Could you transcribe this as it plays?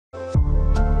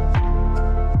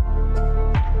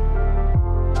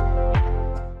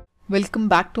Welcome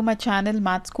back to my channel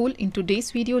Math School. In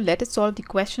today's video, let us solve the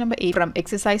question number 8 from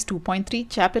exercise 2.3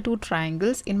 chapter 2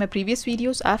 triangles. In my previous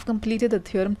videos, I have completed the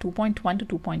theorem 2.1 to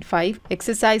 2.5,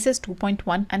 exercises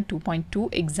 2.1 and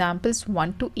 2.2, examples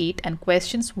 1 to 8 and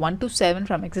questions 1 to 7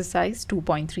 from exercise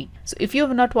 2.3. So if you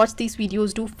have not watched these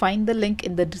videos, do find the link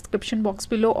in the description box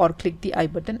below or click the I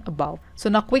button above. So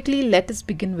now quickly let us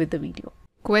begin with the video.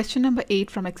 Question number 8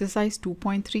 from exercise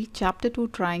 2.3 chapter 2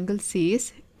 triangle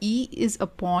says E is a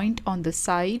point on the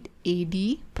side AD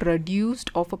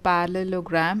produced of a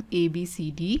parallelogram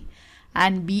ABCD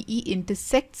and BE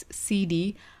intersects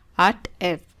CD at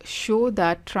F. Show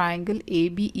that triangle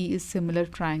ABE is similar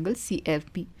to triangle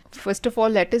CFB. First of all,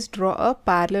 let us draw a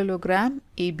parallelogram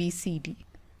ABCD.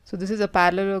 So this is a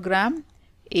parallelogram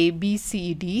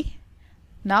ABCD.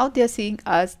 Now they are saying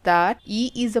us that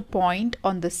E is a point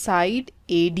on the side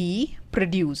AD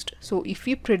produced. So if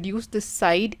we produce the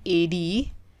side AD,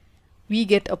 we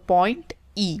get a point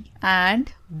E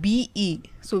and BE.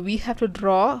 So we have to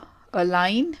draw a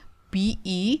line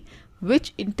BE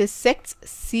which intersects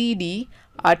CD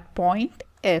at point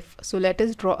F. So let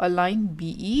us draw a line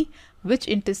BE which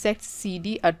intersects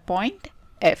CD at point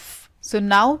F. So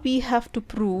now we have to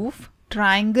prove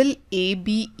triangle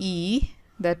ABE,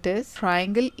 that is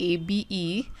triangle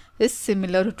ABE is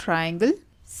similar to triangle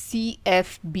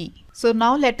CFB. So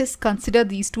now let us consider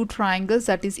these two triangles,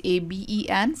 that is ABE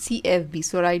and CFB.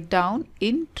 So write down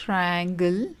in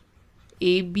triangle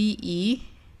ABE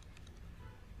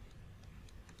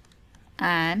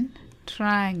and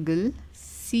triangle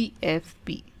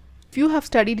CFB. If you have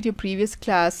studied in your previous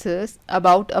classes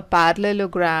about a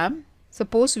parallelogram,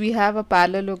 suppose we have a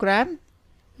parallelogram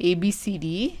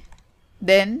ABCD,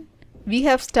 then we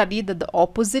have studied that the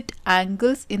opposite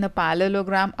angles in a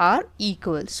parallelogram are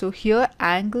equal. So here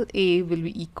angle A will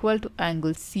be equal to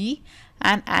angle C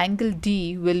and angle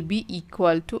D will be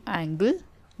equal to angle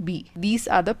B. These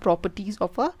are the properties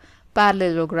of a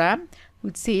parallelogram,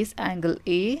 which says angle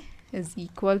A is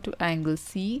equal to angle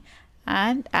C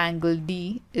and angle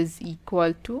D is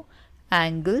equal to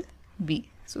angle B.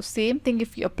 So same thing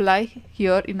if you apply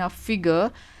here in our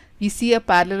figure, we see a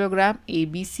parallelogram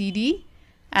ABCD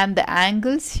and the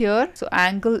angles here, so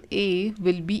angle A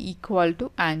will be equal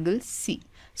to angle C.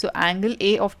 So angle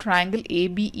A of triangle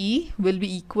ABE will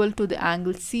be equal to the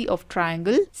angle C of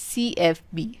triangle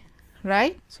CFB,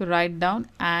 right? So write down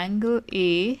angle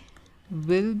A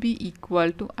will be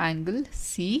equal to angle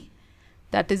C.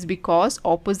 That is because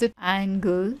opposite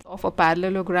angles of a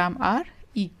parallelogram are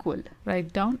equal.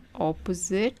 Write down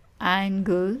opposite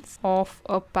angles of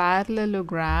a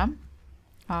parallelogram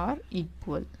are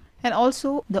equal. And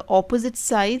also the opposite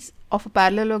sides of a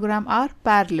parallelogram are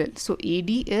parallel. So AD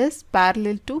is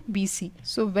parallel to BC.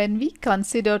 So when we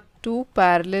consider two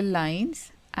parallel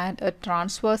lines and a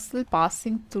transversal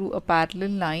passing through a parallel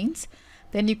lines,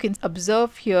 then you can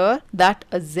observe here that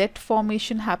a Z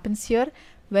formation happens here.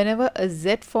 Whenever a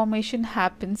Z formation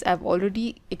happens, I've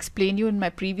already explained you in my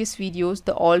previous videos,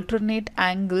 the alternate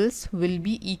angles will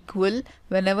be equal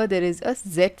whenever there is a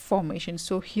Z formation.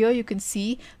 So here you can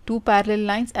see two parallel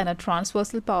lines and a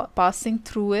transversal passing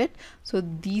through it. So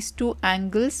these two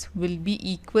angles will be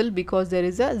equal because there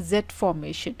is a Z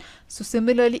formation. So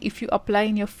similarly, if you apply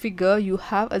in your figure, you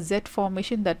have a Z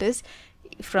formation, that is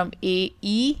from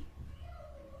AE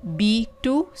B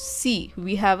to C,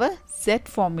 we have a Z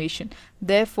formation.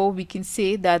 Therefore, we can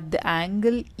say that the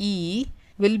angle E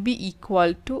will be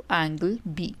equal to angle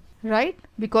B, right?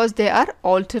 Because they are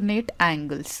alternate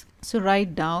angles. So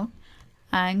write down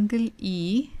angle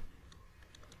E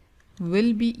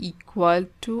will be equal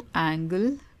to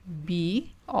angle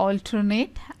B,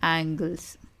 alternate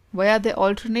angles. Why are they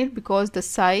alternate? Because the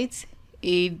sides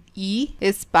AE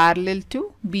is parallel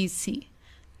to BC.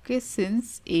 Okay,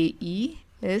 since AE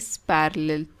is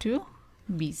parallel to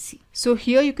BC. So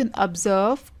here you can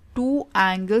observe two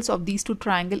angles of these two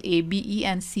triangles ABE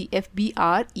and CFB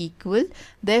are equal.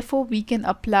 Therefore, we can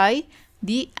apply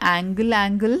the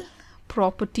angle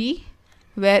property,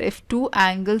 where if two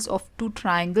angles of two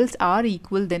triangles are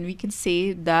equal, then we can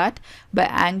say that by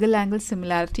angle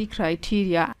similarity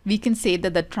criteria, we can say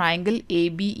that the triangle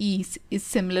ABE is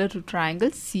similar to triangle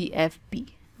CFB.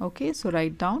 Okay, so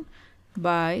write down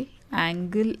by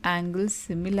angle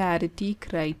similarity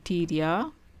criteria,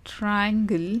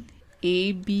 triangle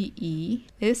ABE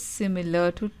is similar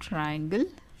to triangle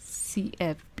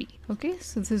CFP. Okay,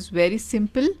 so this is very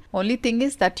simple. Only thing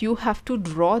is that you have to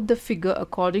draw the figure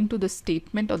according to the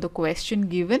statement or the question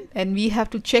given, and we have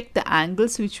to check the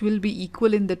angles which will be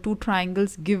equal in the two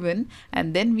triangles given,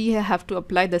 and then we have to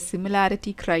apply the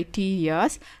similarity criteria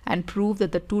and prove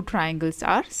that the two triangles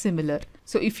are similar.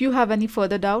 So if you have any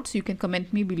further doubts, you can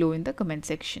comment me below in the comment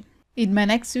section. In my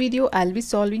next video, I'll be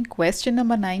solving question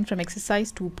number 9 from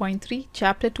exercise 2.3,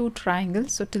 chapter 2,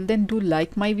 triangles. So till then, do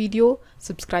like my video,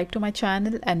 subscribe to my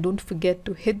channel, and don't forget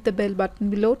to hit the bell button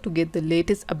below to get the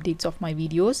latest updates of my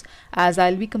videos, as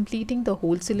I'll be completing the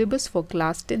whole syllabus for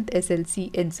class 10th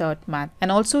SSLC NCERT math. And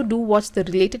also do watch the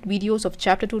related videos of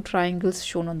chapter 2 triangles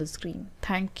shown on the screen.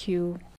 Thank you.